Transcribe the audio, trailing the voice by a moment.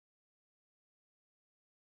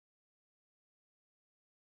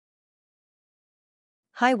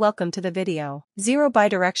Hi, welcome to the video. Xero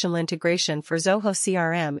Bidirectional Integration for Zoho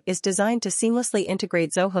CRM is designed to seamlessly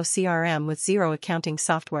integrate Zoho CRM with Xero accounting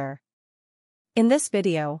software. In this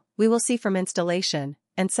video, we will see from installation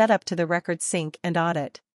and setup to the record sync and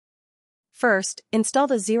audit. First, install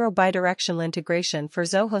the Xero Bidirectional Integration for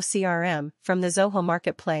Zoho CRM from the Zoho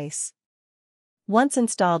Marketplace. Once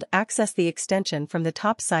installed, access the extension from the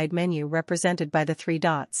top side menu represented by the three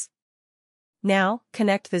dots. Now,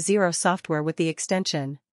 connect the Xero software with the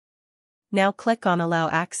extension. Now click on Allow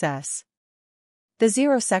Access. The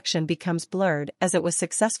Xero section becomes blurred as it was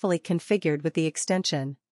successfully configured with the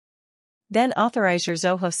extension. Then authorize your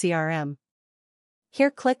Zoho CRM.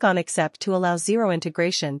 Here click on Accept to allow Xero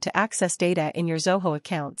integration to access data in your Zoho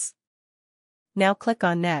accounts. Now click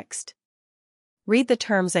on Next. Read the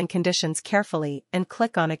terms and conditions carefully and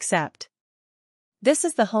click on Accept. This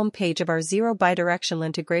is the home page of our Xero Bidirectional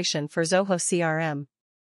Integration for Zoho CRM.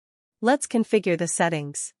 Let's configure the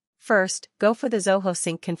settings. First, go for the Zoho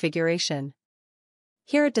Sync configuration.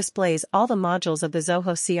 Here it displays all the modules of the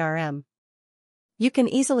Zoho CRM. You can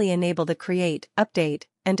easily enable the create, update,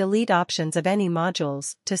 and delete options of any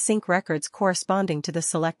modules to sync records corresponding to the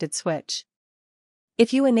selected switch.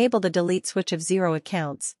 If you enable the delete switch of Xero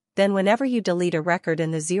accounts, then whenever you delete a record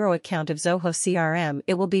in the Xero account of Zoho CRM,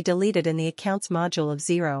 it will be deleted in the Accounts module of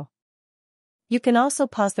Xero. You can also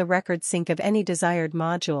pause the record sync of any desired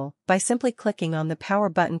module by simply clicking on the power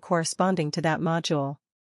button corresponding to that module.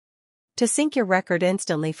 To sync your record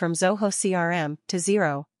instantly from Zoho CRM to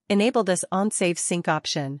Xero, enable this On-Save Sync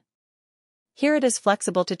option. Here it is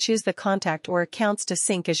flexible to choose the contact or accounts to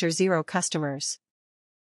sync as your Xero customers.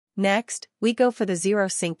 Next, we go for the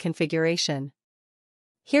Xero Sync configuration.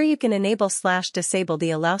 Here you can enable/disable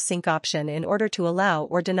the Allow Sync option in order to allow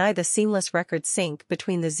or deny the seamless record sync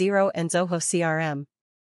between the Xero and Zoho CRM.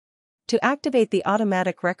 To activate the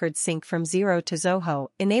automatic record sync from Xero to Zoho,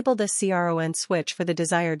 enable the CRON switch for the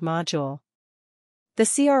desired module. The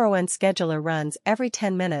CRON scheduler runs every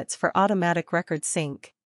 10 minutes for automatic record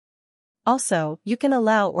sync. Also, you can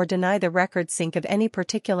allow or deny the record sync of any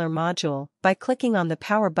particular module by clicking on the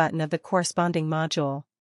power button of the corresponding module.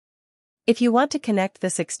 If you want to connect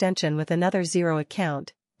this extension with another Xero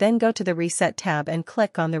account, then go to the Reset tab and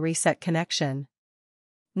click on the Reset Connection.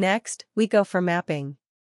 Next, we go for Mapping.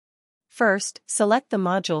 First, select the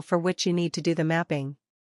module for which you need to do the mapping.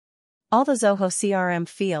 All the Zoho CRM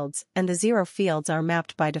fields and the Xero fields are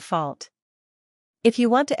mapped by default. If you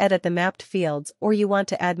want to edit the mapped fields or you want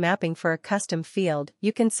to add mapping for a custom field,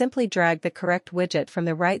 you can simply drag the correct widget from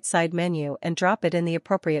the right side menu and drop it in the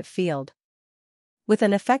appropriate field. With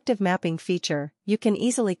an effective mapping feature, you can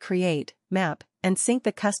easily create, map, and sync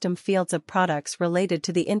the custom fields of products related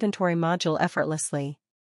to the inventory module effortlessly.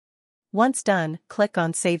 Once done, click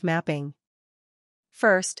on Save Mapping.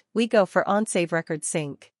 First, we go for On-Save Record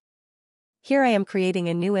Sync. Here I am creating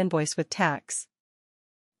a new invoice with tax.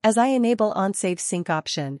 As I enable On-Save Sync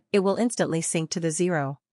option, it will instantly sync to the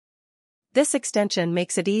Xero. This extension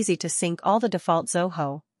makes it easy to sync all the default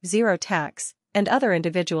Zoho, Xero Tax, and other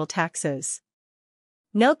individual taxes.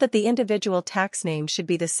 Note that the individual tax name should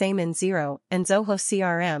be the same in Xero and Zoho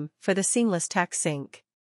CRM for the seamless tax sync.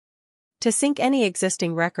 To sync any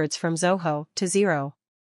existing records from Zoho to Xero.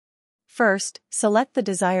 First, select the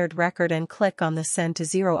desired record and click on the Send to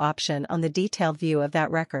Xero option on the detailed view of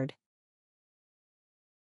that record.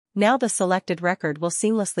 Now the selected record will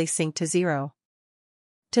seamlessly sync to Xero.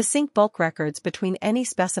 To sync bulk records between any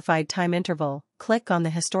specified time interval, click on the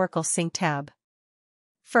Historical Sync tab.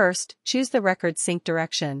 First, choose the record sync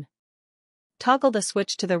direction. Toggle the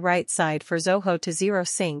switch to the right side for Zoho to Xero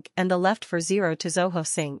sync and the left for Xero to Zoho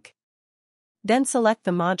sync. Then select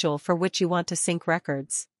the module for which you want to sync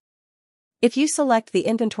records. If you select the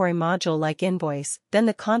inventory module like invoice, then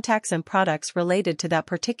the contacts and products related to that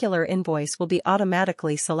particular invoice will be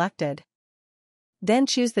automatically selected. Then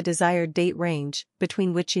choose the desired date range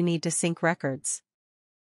between which you need to sync records.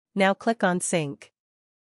 Now click on Sync.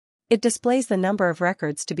 It displays the number of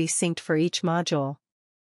records to be synced for each module.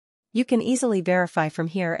 You can easily verify from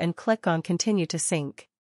here and click on Continue to Sync.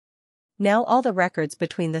 Now all the records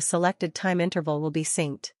between the selected time interval will be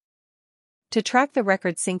synced. To track the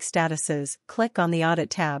record sync statuses, click on the Audit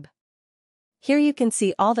tab. Here you can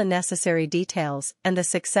see all the necessary details and the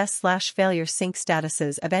success/failure sync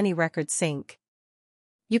statuses of any record sync.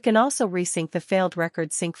 You can also resync the failed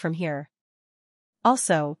record sync from here.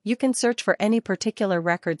 Also, you can search for any particular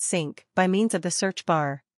record sync by means of the search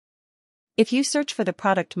bar. If you search for the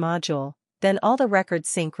product module, then all the record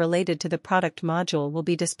sync related to the product module will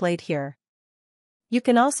be displayed here. You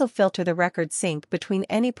can also filter the record sync between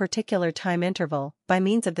any particular time interval by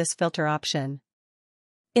means of this filter option.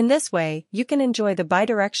 In this way, you can enjoy the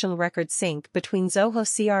bidirectional record sync between Zoho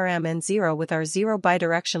CRM and Xero with our Xero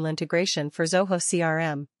Bidirectional Integration for Zoho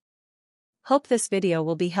CRM. Hope this video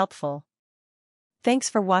will be helpful. Thanks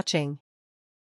for watching.